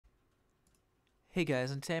Hey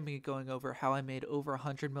guys, and today I'm going over how I made over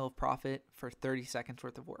 100 mil of profit for 30 seconds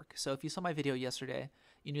worth of work. So if you saw my video yesterday,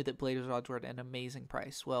 you knew that blaze rods were at an amazing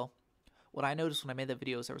price. Well, what I noticed when I made that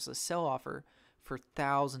video is there was a sell offer for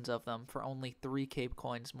thousands of them for only 3 Cape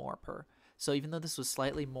coins more per. So even though this was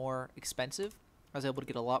slightly more expensive, I was able to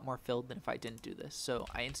get a lot more filled than if I didn't do this. So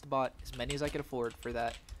I insta-bought as many as I could afford for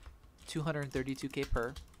that 232K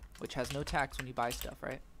per, which has no tax when you buy stuff,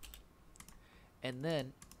 right? And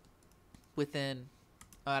then within,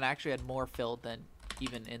 and I actually had more filled than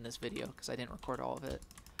even in this video because I didn't record all of it.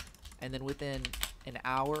 And then within an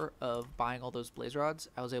hour of buying all those blaze rods,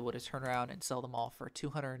 I was able to turn around and sell them all for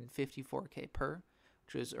 254K per,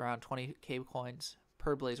 which was around 20K coins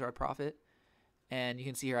per blaze rod profit. And you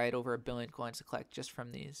can see here I had over 1 billion coins to collect just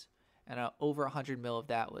from these, and over 100 mil of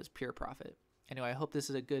that was pure profit. Anyway, I hope this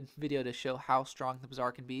is a good video to show how strong the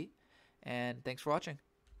bazaar can be, and thanks for watching.